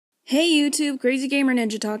Hey YouTube, Crazy Gamer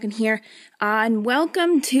Ninja talking here, and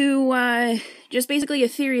welcome to just basically a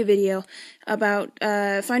theory video about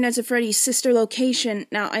Five Nights at Freddy's sister location.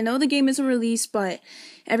 Now, I know the game isn't released, but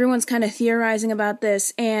everyone's kind of theorizing about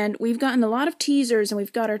this, and we've gotten a lot of teasers, and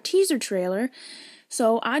we've got our teaser trailer,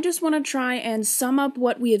 so I just want to try and sum up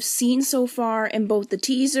what we have seen so far in both the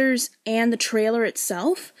teasers and the trailer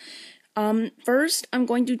itself. First, I'm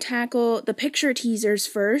going to tackle the picture teasers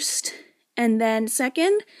first, and then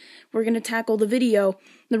second, we're going to tackle the video.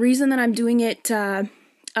 The reason that I'm doing it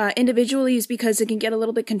individually is because it can get a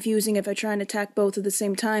little bit confusing if I try and attack both at the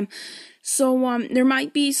same time. So there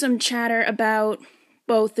might be some chatter about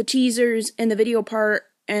both the teasers and the video part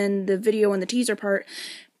and the video and the teaser part,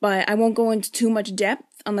 but I won't go into too much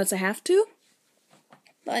depth unless I have to.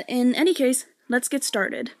 But in any case, let's get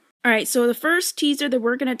started. Alright, so the first teaser that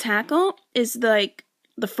we're going to tackle is like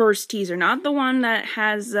the first teaser, not the one that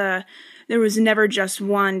has there was never just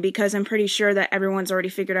one, because I'm pretty sure that everyone's already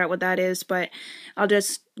figured out what that is, but I'll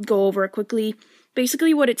just go over it quickly.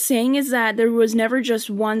 Basically what it's saying is that there was never just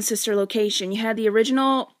one sister location. You had the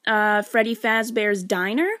original Freddy Fazbear's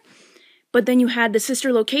Diner, but then you had the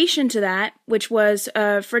sister location to that, which was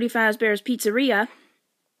Freddy Fazbear's Pizzeria,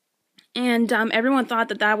 and everyone thought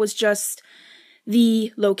that that was just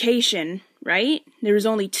the location, right? There was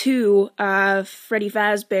only two Freddy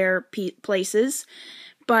Fazbear places.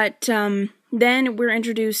 But then we're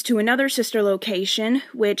introduced to another sister location,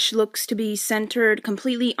 which looks to be centered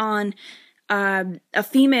completely on a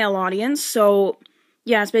female audience. So,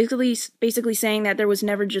 yeah, it's basically saying that there was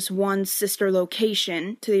never just one sister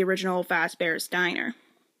location to the original Fazbear's Diner.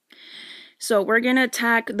 So we're going to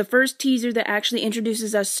attack the first teaser that actually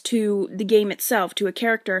introduces us to the game itself, to a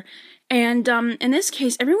character. And in this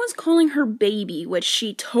case, everyone's calling her Baby, which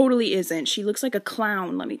she totally isn't. She looks like a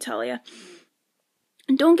clown, let me tell you.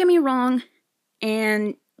 Don't get me wrong,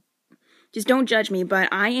 and just don't judge me,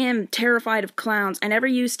 but I am terrified of clowns. I never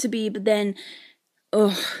used to be, but then,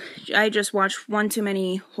 I just watched one too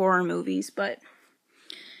many horror movies, but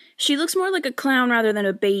she looks more like a clown rather than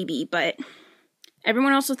a baby, but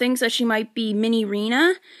everyone also thinks that she might be Mini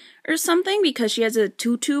Rena or something because she has a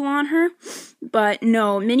tutu on her, but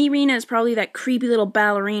no, Mini Rena is probably that creepy little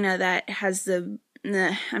ballerina that has the,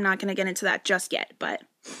 I'm not going to get into that just yet, but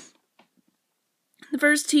the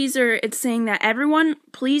first teaser, it's saying that everyone,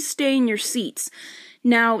 please stay in your seats.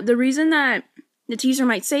 Now, the reason that the teaser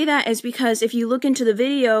might say that is because if you look into the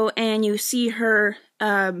video and you see her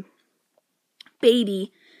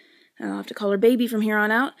baby, I'll have to call her Baby from here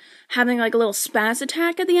on out, having like a little spaz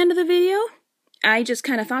attack at the end of the video, I just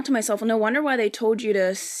kind of thought to myself, well, no wonder why they told you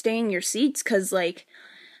to stay in your seats, because like,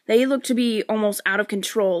 they look to be almost out of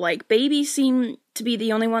control. Like, Baby seemed to be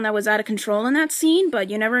the only one that was out of control in that scene, but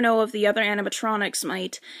you never know if the other animatronics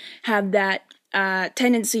might have that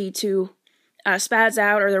tendency to spaz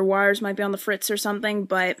out, or their wires might be on the fritz or something,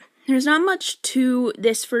 but there's not much to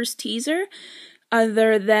this first teaser,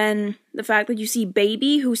 other than the fact that you see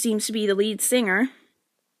Baby, who seems to be the lead singer,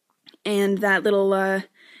 and that little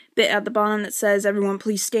bit at the bottom that says, everyone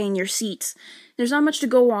please stay in your seats. There's not much to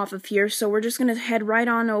go off of here, so we're just going to head right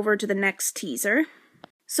on over to the next teaser.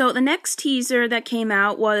 So the next teaser that came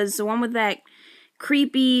out was the one with that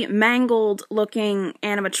creepy, mangled-looking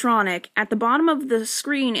animatronic. At the bottom of the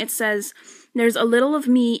screen, it says, there's a little of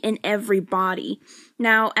me in every body.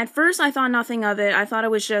 Now, at first I thought nothing of it. I thought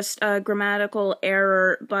it was just a grammatical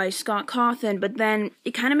error by Scott Cawthon, but then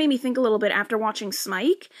it kind of made me think a little bit after watching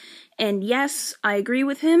Smike. And yes, I agree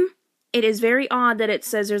with him. It is very odd that it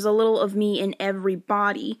says there's a little of me in every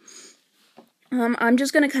body. I'm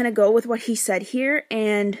just going to kind of go with what he said here,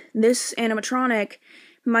 and this animatronic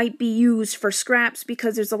might be used for scraps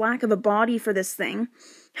because there's a lack of a body for this thing.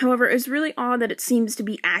 However, it's really odd that it seems to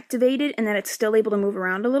be activated and that it's still able to move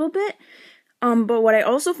around a little bit. But what I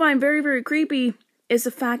also find very, very creepy is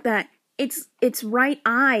the fact that its right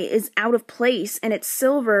eye is out of place and it's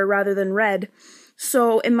silver rather than red.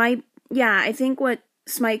 So it might, yeah, I think what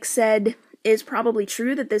Smike said is probably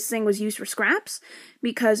true, that this thing was used for scraps,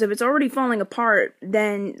 because if it's already falling apart,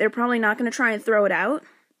 then they're probably not going to try and throw it out.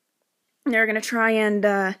 They're going to try and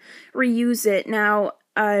reuse it. Now,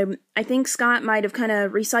 I think Scott might have kind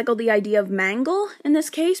of recycled the idea of Mangle in this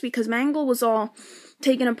case, because Mangle was all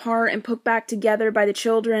taken apart and put back together by the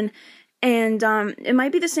children, and it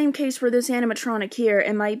might be the same case for this animatronic here.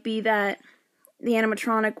 It might be that the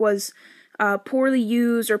animatronic was poorly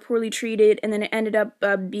used or poorly treated, and then it ended up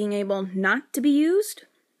being able not to be used,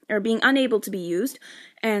 or being unable to be used,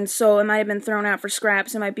 and so it might have been thrown out for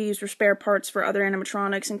scraps. It might be used for spare parts for other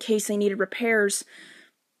animatronics in case they needed repairs.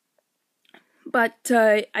 But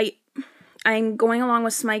I'm going along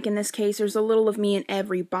with Smike in this case. There's a little of me in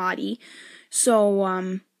every body.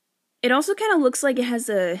 So, it also kind of looks like it has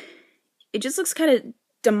it just looks kind of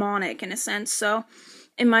demonic in a sense. So,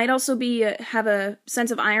 it might also be, have a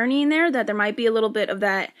sense of irony in there, that there might be a little bit of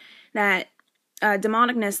that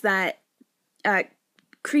demonicness, that,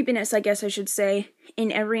 creepiness, I guess I should say,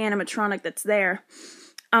 in every animatronic that's there.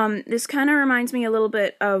 This kind of reminds me a little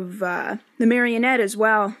bit of, the marionette as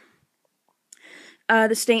well.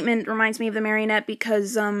 The statement reminds me of the marionette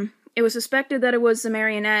because, it was suspected that it was the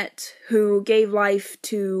marionette who gave life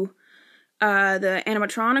to, the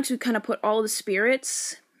animatronics, who kind of put all the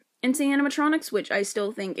spirits into the animatronics, which I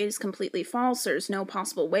still think is completely false. There's no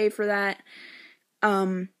possible way for that.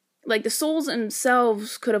 Like, the souls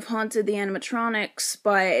themselves could have haunted the animatronics,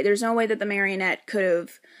 but there's no way that the marionette could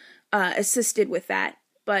have, assisted with that.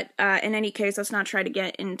 But, in any case, let's not try to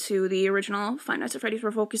get into the original Five Nights at Freddy's.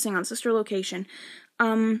 We're focusing on Sister Location.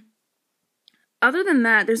 Other than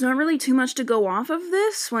that, there's not really too much to go off of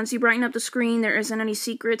this. Once you brighten up the screen, there isn't any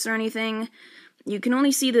secrets or anything. You can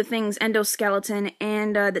only see the thing's endoskeleton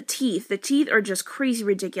and, the teeth. The teeth are just crazy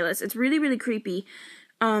ridiculous. It's really, really creepy,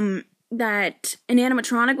 that an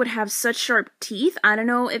animatronic would have such sharp teeth. I don't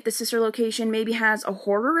know if the Sister Location maybe has a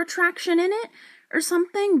horror attraction in it or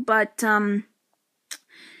something, but,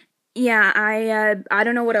 yeah, I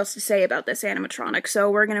don't know what else to say about this animatronic, so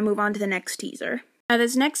we're gonna move on to the next teaser.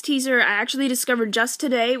 This next teaser I actually discovered just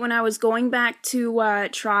today when I was going back to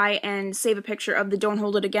try and save a picture of the Don't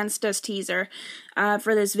Hold It Against Us teaser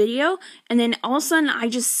for this video, and then all of a sudden I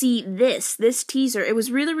just see this teaser. It was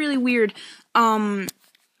really, really weird, and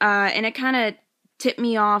it kind of tipped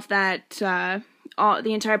me off that the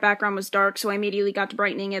entire background was dark, so I immediately got to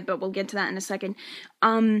brightening it, but we'll get to that in a second.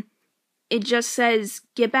 It just says,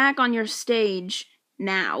 "Get back on your stage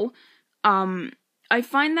now." I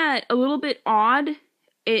find that a little bit odd.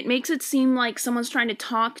 It makes it seem like someone's trying to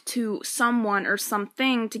talk to someone or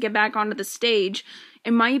something to get back onto the stage.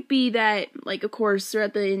 It might be that, like, of course,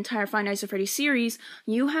 throughout the entire Five Nights at Freddy's series,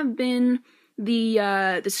 you have been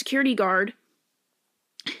the security guard,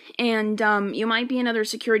 and you might be another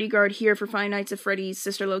security guard here for Five Nights at Freddy's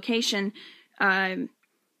Sister Location.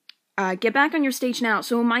 Get back on your stage now.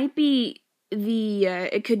 So it might be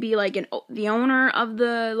it could be like the owner of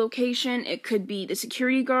the location, it could be the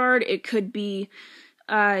security guard, it could be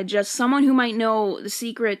just someone who might know the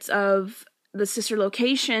secrets of the Sister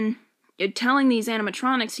Location, telling these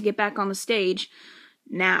animatronics to get back on the stage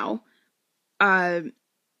now. The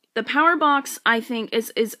power box, I think,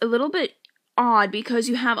 is a little bit odd because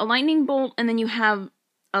you have a lightning bolt and then you have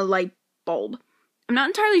a light bulb. I'm not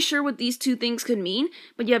entirely sure what these two things could mean,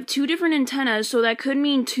 but you have two different antennas, so that could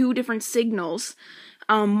mean two different signals.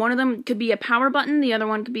 One of them could be a power button, the other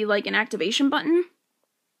one could be like an activation button.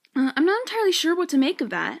 I'm not entirely sure what to make of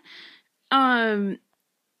that. Yeah,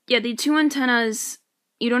 the two antennas,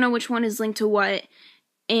 you don't know which one is linked to what,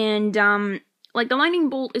 and, like, the lightning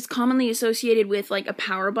bolt is commonly associated with, like, a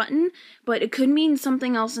power button, but it could mean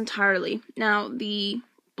something else entirely. Now, the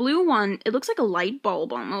blue one, it looks like a light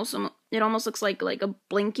bulb almost. It almost looks like a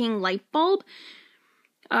blinking light bulb.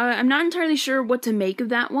 I'm not entirely sure what to make of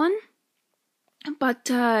that one. But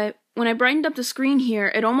when I brightened up the screen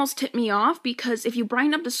here, it almost tipped me off because if you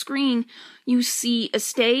brighten up the screen, you see a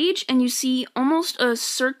stage and you see almost a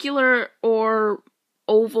circular or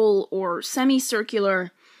oval or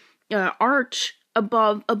semicircular arch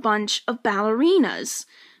above a bunch of ballerinas.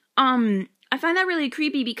 I find that really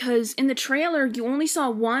creepy because in the trailer, you only saw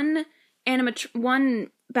one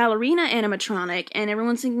ballerina animatronic, and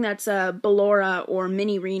everyone's thinking that's Ballora or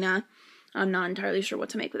Mini-Rena. I'm not entirely sure what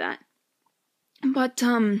to make of that. But,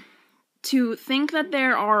 to think that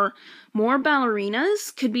there are more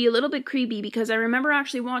ballerinas could be a little bit creepy, because I remember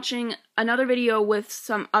actually watching another video with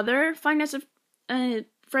some other Five Nights at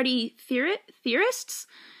Freddy theorists,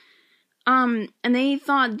 and they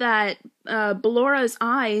thought that Ballora's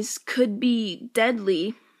eyes could be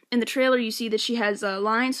deadly. In the trailer, you see that she has a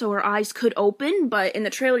line, so her eyes could open, but in the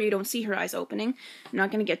trailer, you don't see her eyes opening. I'm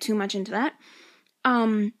not going to get too much into that.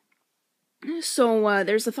 So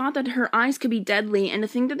there's the thought that her eyes could be deadly, and to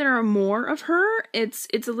think that there are more of her, it's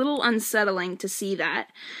a little unsettling to see that.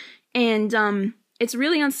 And, it's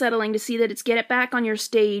really unsettling to see that it's get it back on your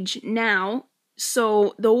stage now,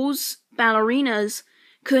 so those ballerinas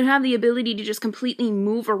could have the ability to just completely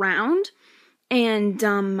move around. And,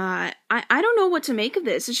 I don't know what to make of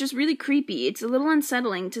this. It's just really creepy. It's a little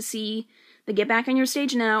unsettling to see the get back on your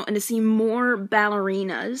stage now and to see more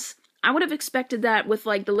ballerinas. I would have expected that with,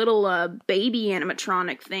 like, the little, baby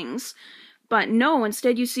animatronic things. But no,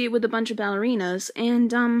 instead you see it with a bunch of ballerinas.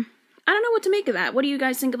 And, I I don't know what to make of that. What do you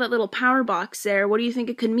guys think of that little power box there? What do you think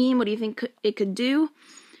it could mean? What do you think it could do?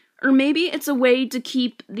 Or maybe it's a way to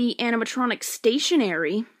keep the animatronics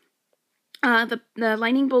stationary. The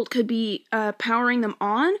lightning bolt could be powering them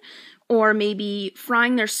on, or maybe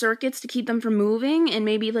frying their circuits to keep them from moving, and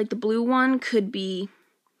maybe like the blue one could be,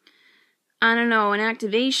 I don't know, an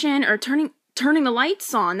activation, or turning the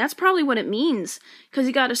lights on. That's probably what it means, because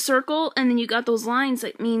you got a circle, and then you got those lines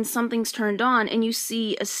that means something's turned on, and you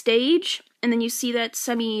see a stage, and then you see that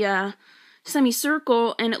semicircle,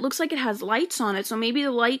 and it looks like it has lights on it, so maybe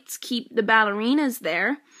the lights keep the ballerinas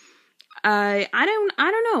there. I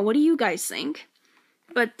don't know. What do you guys think?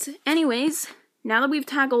 But anyways, now that we've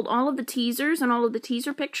tackled all of the teasers and all of the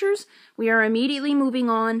teaser pictures, we are immediately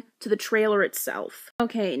moving on to the trailer itself.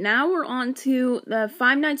 Okay, now we're on to the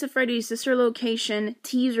Five Nights at Freddy's Sister Location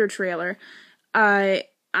teaser trailer.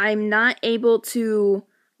 I'm not able to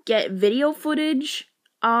get video footage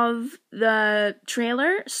of the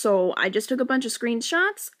trailer, so I just took a bunch of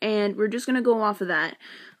screenshots, and we're just gonna go off of that.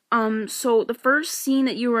 So the first scene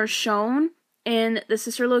that you were shown in the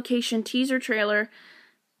Sister Location teaser trailer,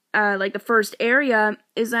 like the first area,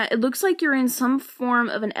 is that it looks like you're in some form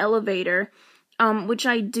of an elevator, which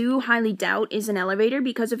I do highly doubt is an elevator,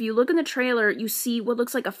 because if you look in the trailer, you see what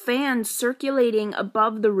looks like a fan circulating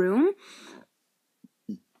above the room.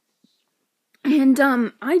 And,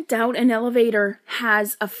 I doubt an elevator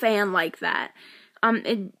has a fan like that.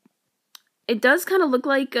 It does kind of look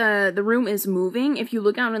like the room is moving if you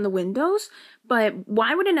look out in the windows, but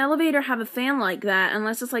why would an elevator have a fan like that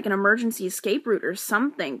unless it's like an emergency escape route or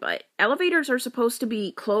something? But elevators are supposed to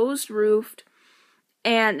be closed-roofed,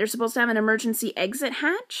 and they're supposed to have an emergency exit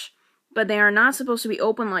hatch, but they are not supposed to be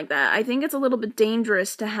open like that. I think it's a little bit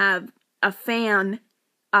dangerous to have a fan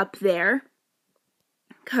up there,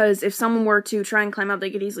 because if someone were to try and climb up,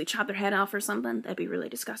 they could easily chop their head off or something. That'd be really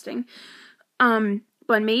disgusting.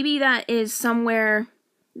 But maybe that is somewhere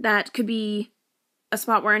that could be a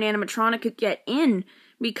spot where an animatronic could get in,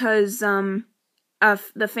 because the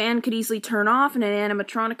fan could easily turn off and an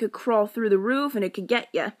animatronic could crawl through the roof and it could get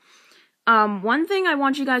you. One thing I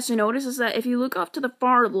want you guys to notice is that if you look off to the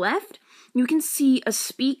far left, you can see a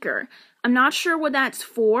speaker. I'm not sure what that's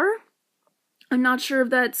for. I'm not sure if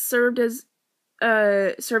that's serving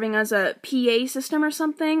as a PA system or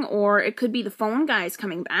something, or it could be the phone guys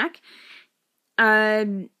coming back.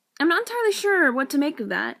 I'm not entirely sure what to make of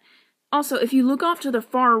that. Also, if you look off to the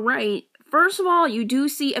far right, first of all, you do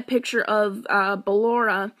see a picture of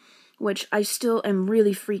Ballora, which I still am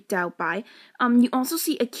really freaked out by. You also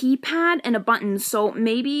see a keypad and a button, so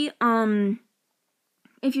maybe,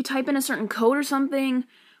 if you type in a certain code or something,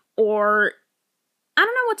 or I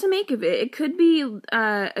don't know what to make of it. It could be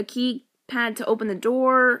a keypad to open the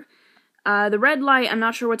door. The red light, I'm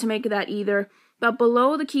not sure what to make of that either. But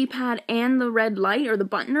below the keypad and the red light, or the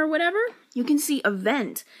button or whatever, you can see a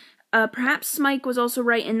vent. Perhaps Smike was also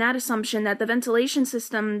right in that assumption that the ventilation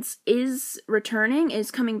systems is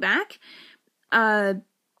coming back. And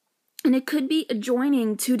it could be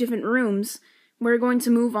adjoining two different rooms. We're going to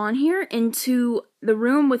move on here into the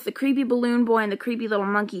room with the creepy balloon boy and the creepy little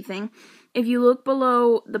monkey thing. If you look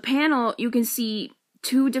below the panel, you can see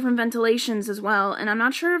two different ventilations as well. And I'm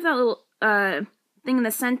not sure if that little thing in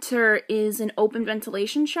the center is an open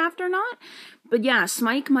ventilation shaft or not. But yeah,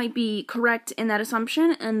 Smike might be correct in that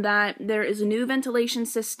assumption, and that there is a new ventilation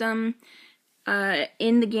system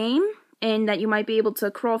in the game, and that you might be able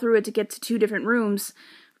to crawl through it to get to two different rooms.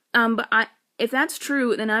 But if that's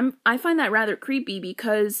true, then I find that rather creepy,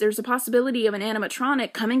 because there's a possibility of an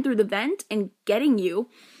animatronic coming through the vent and getting you.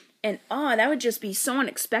 And that would just be so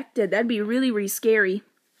unexpected. That'd be really, really scary.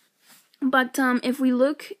 But, if we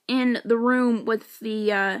look in the room with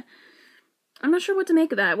the, I'm not sure what to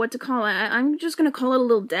make of that, what to call it. I'm just gonna call it a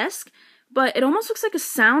little desk, but it almost looks like a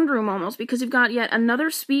sound room almost, because you've got yet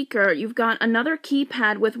another speaker, you've got another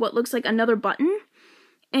keypad with what looks like another button,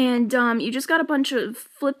 and, you just got a bunch of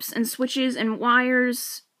flips and switches and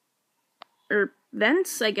wires, or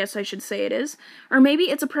vents, I guess I should say it is. Or maybe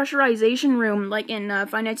it's a pressurization room, like in,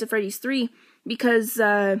 Five Nights at Freddy's 3, because,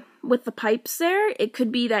 with the pipes there, it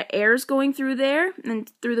could be that air's going through there,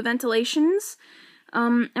 and through the ventilations.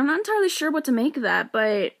 I'm not entirely sure what to make of that,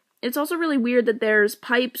 but it's also really weird that there's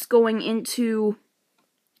pipes going into,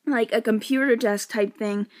 like, a computer desk type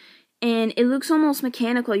thing, and it looks almost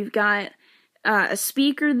mechanical. You've got, a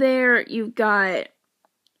speaker there, you've got,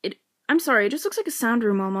 I'm sorry, it just looks like a sound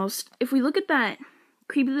room almost. If we look at that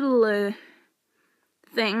creepy little,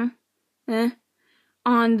 thing,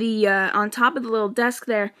 on the, on top of the little desk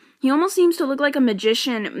there, he almost seems to look like a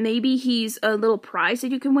magician. Maybe he's a little prize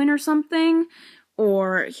that you can win or something.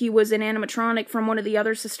 or he was an animatronic from one of the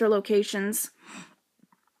other sister locations.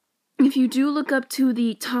 If you do look up to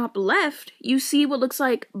the top left, you see what looks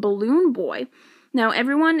like Balloon Boy. Now,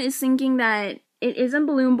 everyone is thinking that it isn't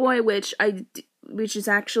Balloon Boy, which is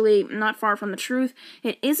actually not far from the truth.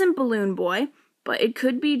 It isn't Balloon Boy, but it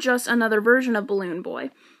could be just another version of Balloon Boy.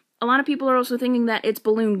 A lot of people are also thinking that it's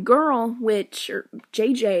Balloon Girl, or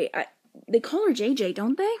JJ, they call her JJ,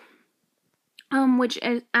 don't they? Which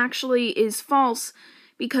actually is false,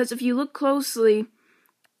 because if you look closely,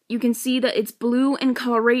 you can see that it's blue in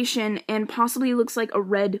coloration and possibly looks like a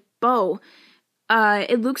red bow.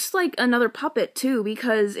 It looks like another puppet, too,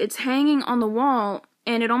 because it's hanging on the wall,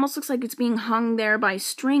 and it almost looks like it's being hung there by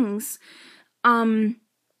strings. In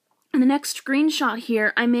the next screenshot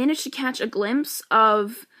here, I managed to catch a glimpse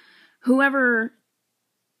of whoever's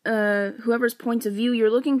point of view you're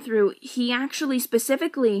looking through. He actually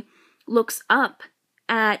specifically looks up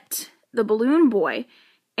at the Balloon Boy,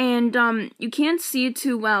 and you can't see it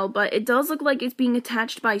too well, but it does look like it's being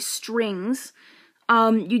attached by strings.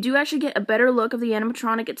 You do actually get a better look of the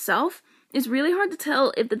animatronic itself. It's really hard to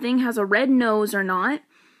tell if the thing has a red nose or not,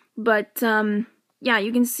 but yeah,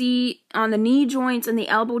 you can see on the knee joints and the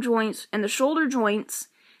elbow joints and the shoulder joints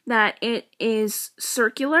that it is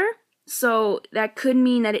circular, so that could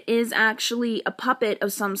mean that it is actually a puppet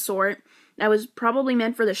of some sort that was probably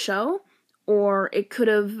meant for the show, or it could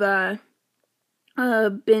have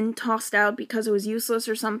been tossed out because it was useless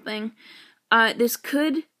or something. This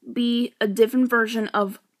could be a different version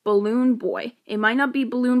of Balloon Boy. It might not be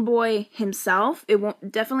Balloon Boy himself. It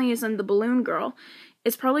definitely isn't the Balloon Girl.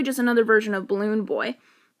 It's probably just another version of Balloon Boy.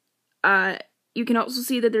 You can also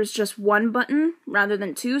see that there's just one button rather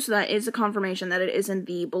than two, so that is a confirmation that it isn't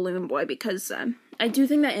the Balloon Boy, because I do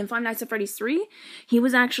think that in Five Nights at Freddy's 3, he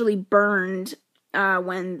was actually burned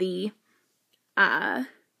when the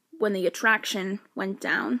attraction went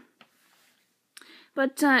down.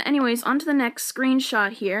 But anyways, on to the next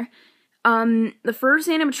screenshot here. The first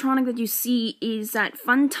animatronic that you see is that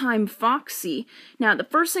Funtime Foxy. Now, the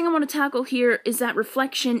first thing I want to tackle here is that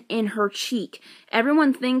reflection in her cheek.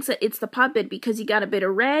 Everyone thinks that it's the puppet because you got a bit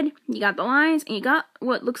of red, you got the lines, and you got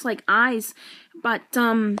what looks like eyes. But,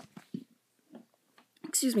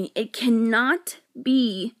 excuse me, it cannot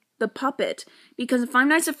be the puppet, because in Five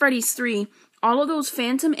Nights at Freddy's 3, all of those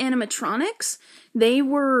phantom animatronics, they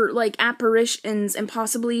were like apparitions and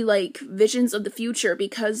possibly like visions of the future,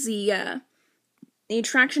 because the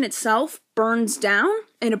attraction itself burns down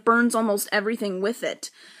and it burns almost everything with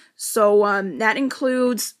it. So that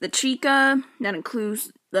includes the Chica, that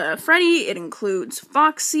includes the Freddy, it includes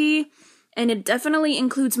Foxy, and it definitely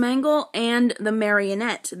includes Mangle and the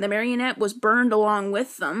Marionette. The Marionette was burned along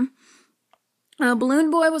with them.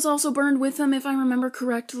 Balloon Boy was also burned with them, if I remember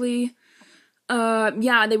correctly.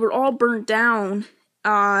 Yeah, they were all burnt down,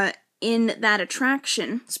 in that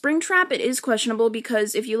attraction. Springtrap, it is questionable,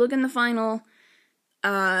 because if you look in the final,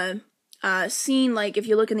 scene, like, if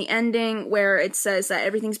you look in the ending, where it says that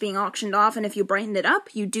everything's being auctioned off, and if you brighten it up,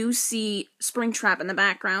 you do see Springtrap in the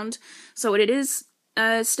background. So it is,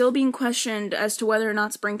 still being questioned as to whether or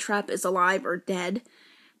not Springtrap is alive or dead.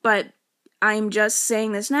 But I'm just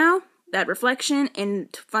saying this now, that reflection in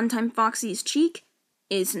Funtime Foxy's cheek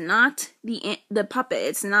is not the puppet.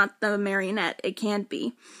 It's not the marionette. It can't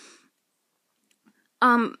be.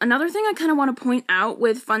 Another thing I kind of want to point out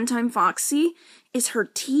with Funtime Foxy is her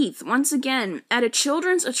teeth. Once again, at a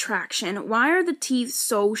children's attraction, why are the teeth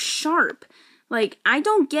so sharp? Like, I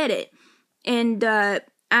don't get it. And,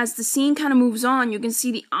 as the scene kind of moves on, you can see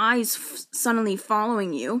the eyes suddenly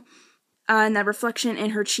following you. And that reflection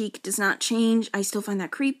in her cheek does not change. I still find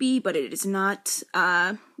that creepy, but it is not,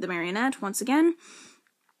 the marionette, once again.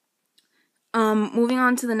 Moving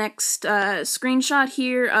on to the next, screenshot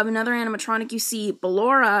here of another animatronic. You see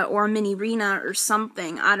Ballora or Mini Rena or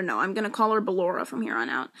something. I don't know. I'm gonna call her Ballora from here on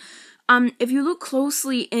out. If you look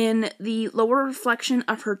closely in the lower reflection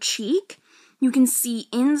of her cheek, you can see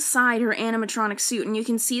inside her animatronic suit, and you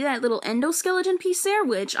can see that little endoskeleton piece there,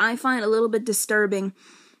 which I find a little bit disturbing.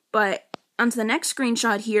 But onto the next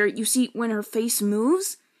screenshot here, you see when her face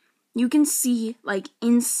moves, you can see, like,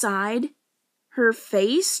 inside her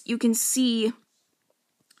face, you can see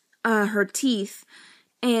her teeth.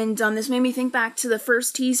 And this made me think back to the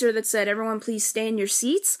first teaser that said, "Everyone please stay in your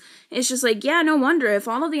seats." It's just like, yeah, no wonder. If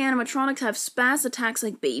all of the animatronics have spaz attacks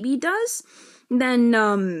like Baby does, then,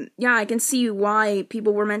 yeah, I can see why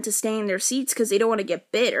people were meant to stay in their seats, because they don't want to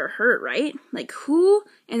get bit or hurt, right? Like, who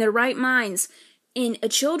in their right minds in a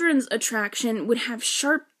children's attraction would have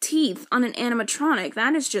sharp teeth on an animatronic?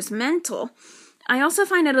 That is just mental. I also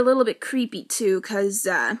find it a little bit creepy, too, because,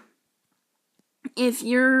 if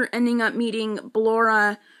you're ending up meeting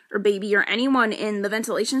Ballora or Baby or anyone in the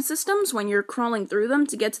ventilation systems when you're crawling through them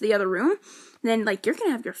to get to the other room, then, like, you're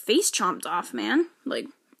gonna have your face chomped off, man. Like,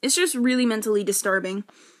 it's just really mentally disturbing.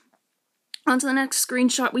 On to the next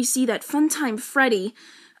screenshot, we see that Funtime Freddy.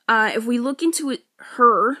 If we look into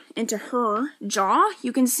her jaw,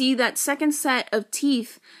 you can see that second set of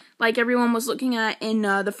teeth, like everyone was looking at in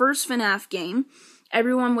the first FNAF game.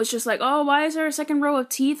 Everyone was just like, oh, why is there a second row of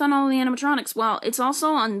teeth on all the animatronics? Well, it's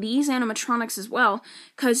also on these animatronics as well,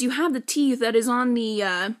 because you have the teeth that is on the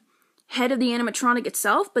head of the animatronic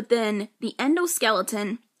itself, but then the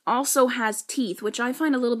endoskeleton also has teeth, which I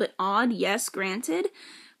find a little bit odd, yes, granted,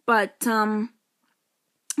 but, you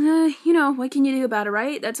know, what can you do about it,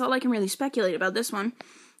 right? That's all I can really speculate about this one.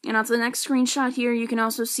 And on to the next screenshot here, you can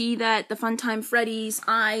also see that the Funtime Freddy's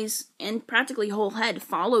eyes and practically whole head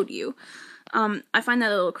followed you. I find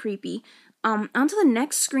that a little creepy. Onto the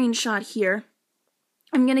next screenshot here.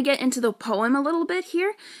 I'm gonna get into the poem a little bit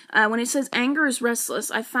here. When it says, anger is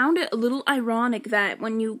restless, I found it a little ironic that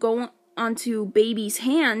when you go onto Baby's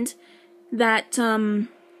hand, that, when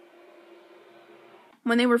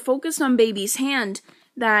they were focused on Baby's hand,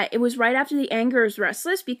 that it was right after the anger is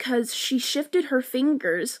restless, because she shifted her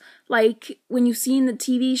fingers, like when you see in the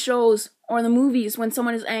TV shows or the movies when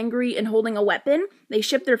someone is angry and holding a weapon, they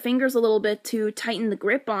shift their fingers a little bit to tighten the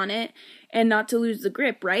grip on it and not to lose the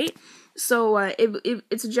grip, right? So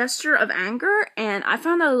it's a gesture of anger, and I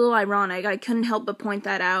found that a little ironic. I couldn't help but point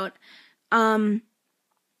that out.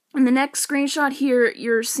 In the next screenshot here,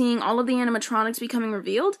 you're seeing all of the animatronics becoming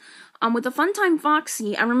revealed. With the Funtime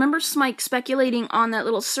Foxy, I remember Smike speculating on that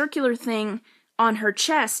little circular thing on her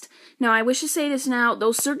chest. Now, I wish to say this now,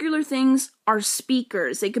 those circular things are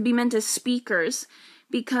speakers. They could be meant as speakers,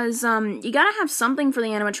 because you gotta have something for the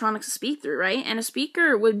animatronics to speak through, right? And a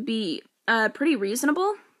speaker would be pretty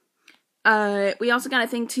reasonable. We also gotta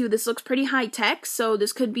think, too, this looks pretty high-tech, so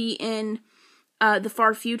this could be in the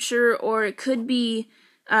far future, or it could be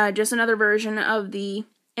just another version of the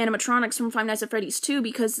animatronics from Five Nights at Freddy's 2,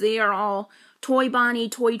 because they are all Toy Bonnie,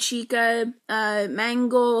 Toy Chica,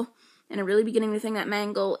 Mangle, and I'm really beginning to think that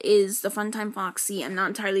Mangle is the Funtime Foxy. I'm not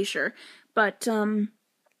entirely sure. But,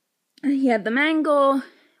 you have the Mangle,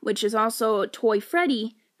 which is also Toy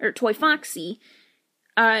Freddy, or Toy Foxy.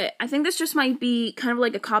 I think this just might be kind of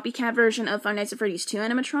like a copycat version of Five Nights at Freddy's 2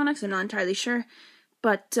 animatronics. I'm not entirely sure.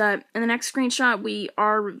 But, in the next screenshot, we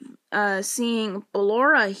are, seeing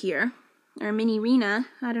Ballora here. Or Mini Rena,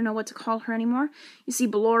 I don't know what to call her anymore. You see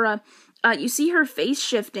Ballora, you see her face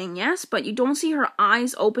shifting, yes, but you don't see her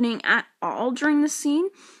eyes opening at all during the scene,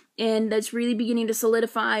 and that's really beginning to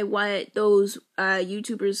solidify what those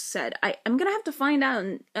YouTubers said. I'm gonna have to find out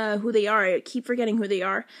who they are. I keep forgetting who they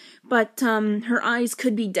are, but her eyes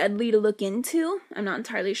could be deadly to look into. I'm not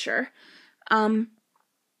entirely sure. In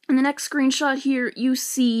the next screenshot here, you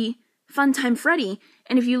see Funtime Freddy,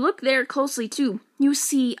 and if you look there closely too, you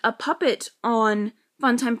see a puppet on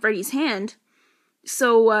Funtime Freddy's hand.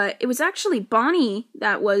 So, it was actually Bonnie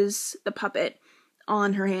that was the puppet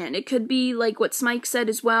on her hand. It could be, like what Smike said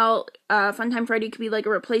as well, Funtime Freddy could be like a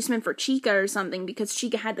replacement for Chica or something, because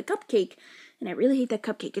Chica had the cupcake, and I really hate that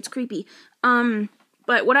cupcake, it's creepy.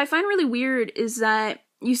 But what I find really weird is that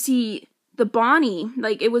you see the Bonnie,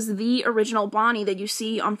 like, it was the original Bonnie that you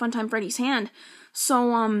see on Funtime Freddy's hand.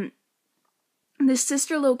 So, this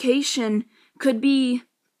sister location could be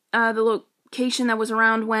the location that was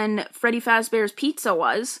around when Freddy Fazbear's Pizza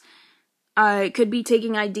was. It could be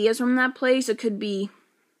taking ideas from that place. It could be...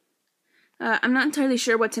 I'm not entirely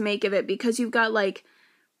sure what to make of it, because you've got, like,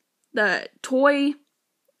 the toy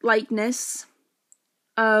likeness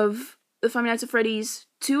of the Five Nights at Freddy's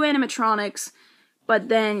 2 animatronics, but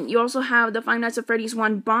then you also have the Five Nights at Freddy's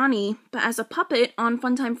 1 Bonnie, but as a puppet on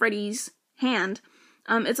Funtime Freddy's hand.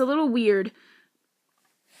 It's a little weird.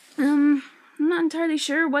 I'm not entirely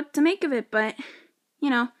sure what to make of it, but, you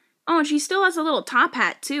know. Oh, and she still has a little top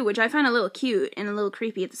hat, too, which I find a little cute and a little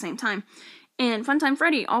creepy at the same time. And Funtime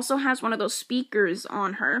Freddy also has one of those speakers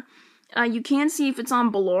on her. You can see if it's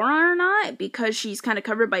on Ballora or not, because she's kind of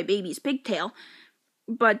covered by Baby's pigtail.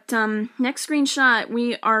 But, next screenshot,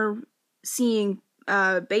 we are seeing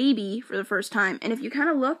Baby for the first time. And if you kind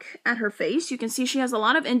of look at her face, you can see she has a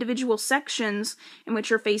lot of individual sections in which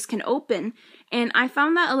her face can open. And I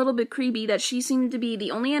found that a little bit creepy, that she seemed to be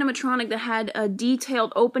the only animatronic that had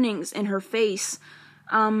detailed openings in her face.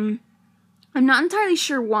 I'm not entirely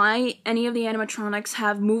sure why any of the animatronics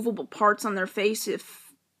have movable parts on their face.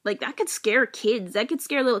 If, like, that could scare kids. That could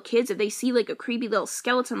scare little kids if they see, like, a creepy little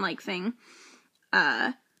skeleton-like thing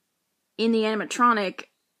in the animatronic.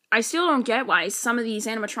 I still don't get why some of these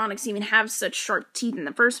animatronics even have such sharp teeth in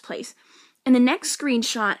the first place. In the next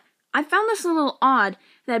screenshot, I found this a little odd,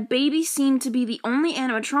 that baby seemed to be the only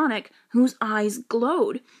animatronic whose eyes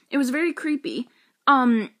glowed. It was very creepy.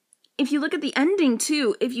 If you look at the ending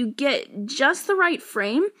too, if you get just the right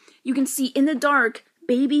frame, you can see in the dark,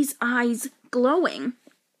 baby's eyes glowing.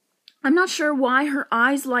 I'm not sure why her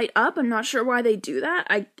eyes light up. I'm not sure why they do that.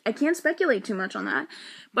 I can't speculate too much on that.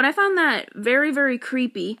 But I found that very, very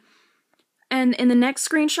creepy. And in the next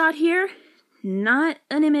screenshot here, not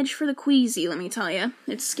an image for the queasy, let me tell you.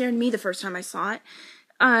 It scared me the first time I saw it.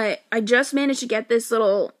 I just managed to get this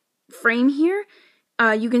little frame here.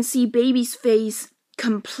 You can see baby's face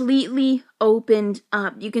completely opened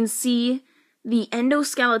up. You can see the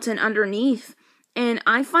endoskeleton underneath. And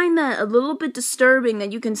I find that a little bit disturbing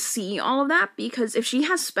that you can see all of that, because if she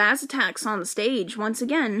has spaz attacks on the stage, once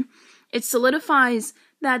again, it solidifies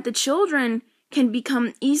that the children can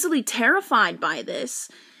become easily terrified by this.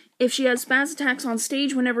 If she has spaz attacks on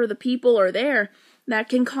stage whenever the people are there, that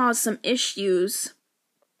can cause some issues.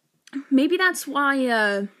 Maybe that's why,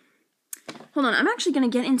 hold on, I'm actually going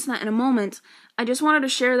to get into that in a moment. I just wanted to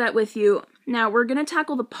share that with you. Now, we're going to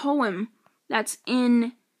tackle the poem that's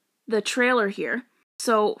in the trailer here.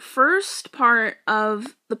 So, first part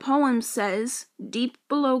of the poem says, deep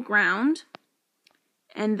below ground,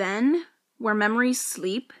 and then, where memories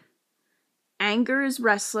sleep, anger is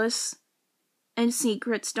restless, and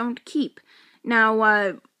secrets don't keep. Now,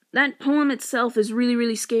 that poem itself is really,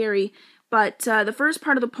 really scary, but the first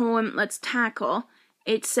part of the poem, let's tackle.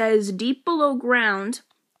 It says, deep below ground.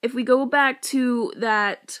 If we go back to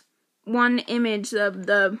that one image,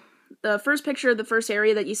 the first picture of the first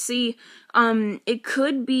area that you see, it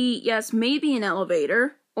could be, yes, maybe an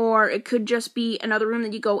elevator, or it could just be another room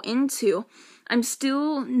that you go into. I'm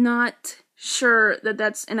still not sure that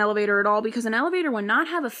that's an elevator at all, because an elevator would not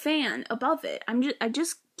have a fan above it. I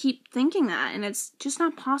just keep thinking that, and it's just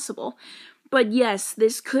not possible. But yes,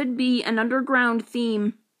 this could be an underground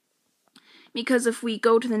theme, because if we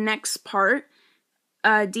go to the next part,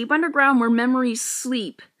 deep underground where memories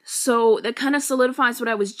sleep. So that kind of solidifies what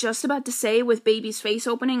I was just about to say with baby's face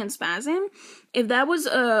opening and spazzing. If that was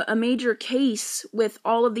a major case with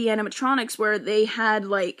all of the animatronics where they had,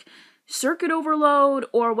 like, circuit overload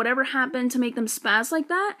or whatever happened to make them spaz like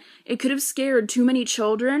that, it could have scared too many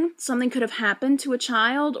children. Something could have happened to a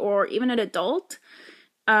child or even an adult,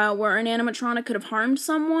 where an animatronic could have harmed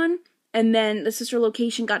someone, and then the sister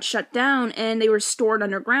location got shut down and they were stored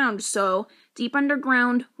underground. So, deep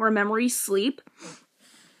underground where memories sleep.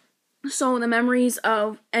 So the memories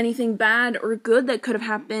of anything bad or good that could have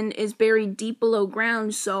happened is buried deep below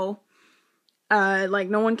ground, so like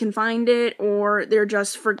no one can find it, or they're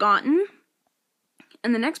just forgotten.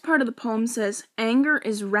 And the next part of the poem says, anger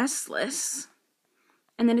is restless.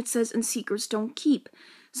 And then it says, and secrets don't keep.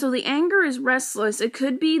 So the anger is restless. It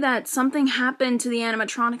could be that something happened to the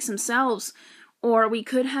animatronics themselves, or we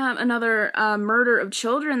could have another murder of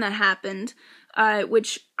children that happened,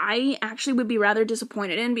 which I actually would be rather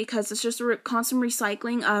disappointed in, because it's just a constant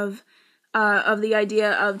recycling of the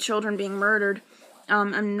idea of children being murdered.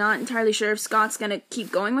 I'm not entirely sure if Scott's gonna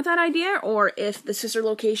keep going with that idea, or if the sister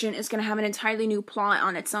location is gonna have an entirely new plot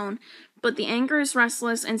on its own. But the anger is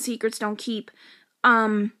restless and secrets don't keep.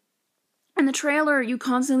 In the trailer, you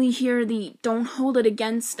constantly hear the "don't hold it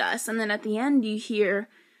against us," and then at the end you hear,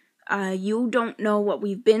 you don't know what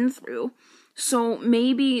we've been through. So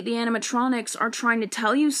maybe the animatronics are trying to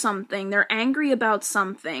tell you something, they're angry about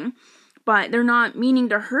something, but they're not meaning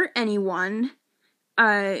to hurt anyone.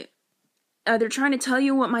 They're trying to tell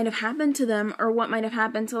you what might have happened to them, or what might have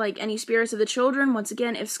happened to, like, any spirits of the children. Once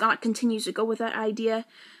again, if Scott continues to go with that idea,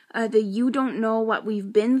 that you don't know what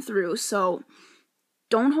we've been through, so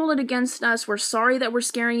don't hold it against us. We're sorry that we're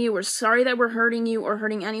scaring you, we're sorry that we're hurting you or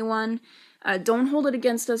hurting anyone. Don't hold it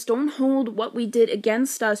against us. Don't hold what we did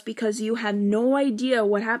against us, because you have no idea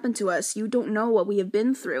what happened to us. You don't know what we have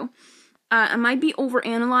been through. I might be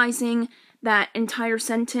overanalyzing that entire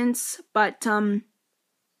sentence, but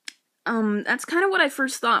that's kind of what I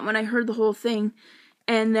first thought when I heard the whole thing,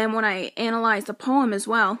 and then when I analyzed the poem as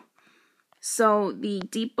well. So, the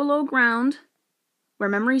deep below ground, where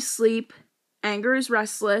memories sleep, anger is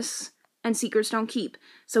restless, and secrets don't keep.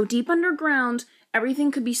 So, deep underground, everything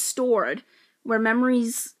could be stored, where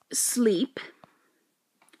memories sleep.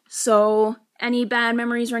 So, any bad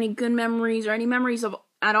memories or any good memories or any memories of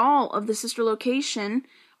at all of the sister location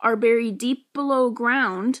are buried deep below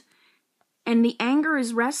ground. And the anger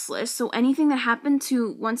is restless, so anything that happened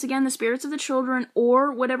to, once again, the spirits of the children,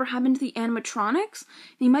 or whatever happened to the animatronics,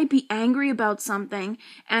 they might be angry about something.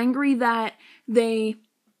 Angry that the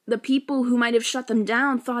people who might have shut them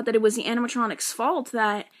down thought that it was the animatronics' fault,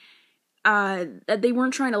 that that they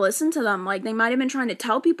weren't trying to listen to them. Like, they might have been trying to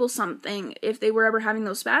tell people something if they were ever having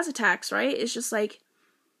those spaz attacks, right? It's just like,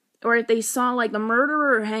 or if they saw, like, the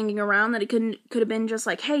murderer hanging around, that it could have been just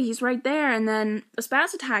like, hey, he's right there, and then a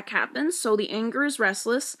spaz attack happens, so the anger is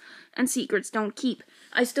restless, and secrets don't keep.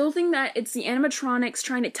 I still think that it's the animatronics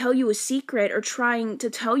trying to tell you a secret, or trying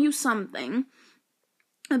to tell you something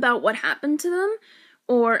about what happened to them,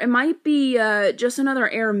 or it might be just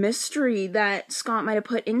another air mystery that Scott might have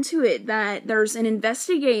put into it, that there's an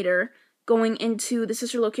investigator going into the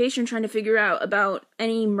sister location trying to figure out about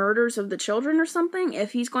any murders of the children or something,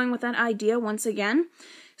 if he's going with that idea once again.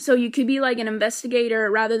 So you could be like an investigator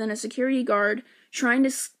rather than a security guard trying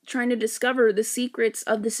to discover the secrets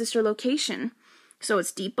of the sister location. So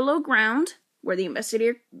it's deep below ground, where the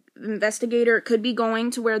investigator could be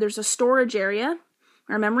going to where there's a storage area,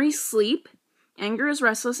 where memories sleep, anger is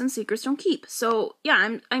restless, and secrets don't keep. So,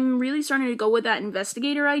 yeah, I'm really starting to go with that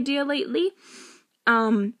investigator idea lately.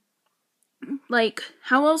 Like,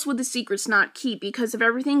 how else would the secrets not keep? Because if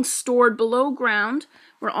everything's stored below ground,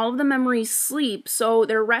 where all of the memories sleep, so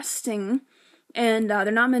they're resting, and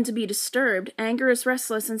they're not meant to be disturbed, anger is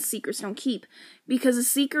restless, and secrets don't keep. Because the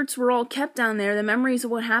secrets were all kept down there, the memories of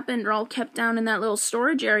what happened are all kept down in that little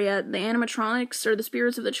storage area, the animatronics, or the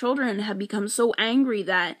spirits of the children, have become so angry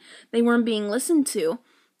that they weren't being listened to.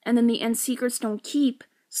 And then the end secrets don't keep,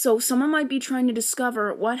 so someone might be trying to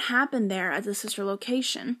discover what happened there at the sister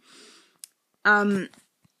location.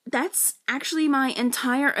 That's actually my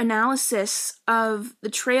entire analysis of the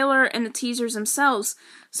trailer and the teasers themselves.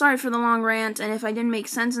 Sorry for the long rant, and if I didn't make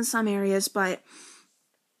sense in some areas, but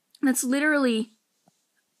that's literally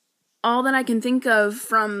all that I can think of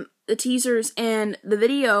from the teasers and the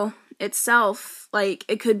video itself. Like,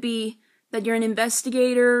 it could be that you're an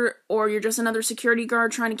investigator, or you're just another security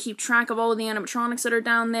guard trying to keep track of all of the animatronics that are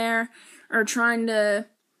down there, or trying to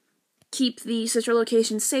keep the sister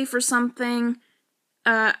location safe or something.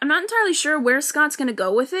 I'm not entirely sure where Scott's gonna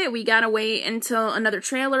go with it. We gotta wait until another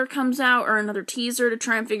trailer comes out, or another teaser, to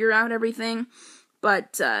try and figure out everything.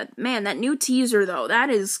 But, man, that new teaser, though, that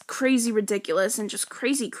is crazy ridiculous, and just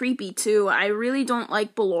crazy creepy, too. I really don't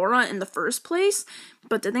like Ballora in the first place,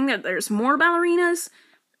 but to think that there's more ballerinas,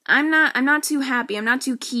 I'm not too happy. I'm not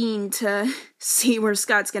too keen to see where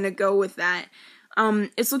Scott's gonna go with that.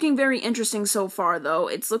 It's looking very interesting so far, though.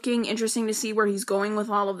 It's looking interesting to see where he's going with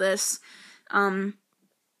all of this.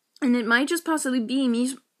 And it might just possibly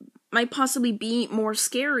be more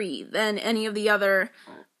scary than any of the other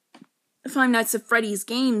Five Nights at Freddy's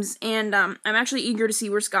games, and I'm actually eager to see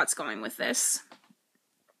where Scott's going with this.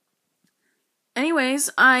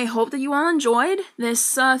 Anyways, I hope that you all enjoyed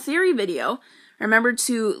this theory video. Remember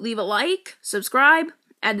to leave a like, subscribe,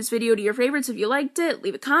 add this video to your favorites if you liked it,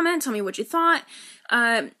 leave a comment, tell me what you thought.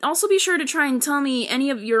 Also be sure to try and tell me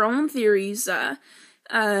any of your own theories.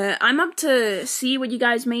 I'm up to see what you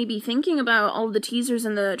guys may be thinking about all of the teasers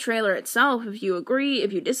and the trailer itself. If you agree,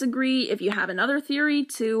 if you disagree, if you have another theory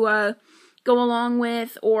to go along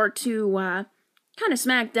with, or to kind of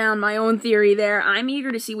smack down my own theory there. I'm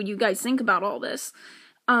eager to see what you guys think about all this.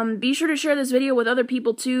 Be sure to share this video with other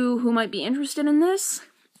people too who might be interested in this.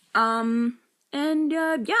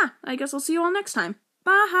 Yeah, I guess I'll see you all next time.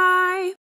 Bye!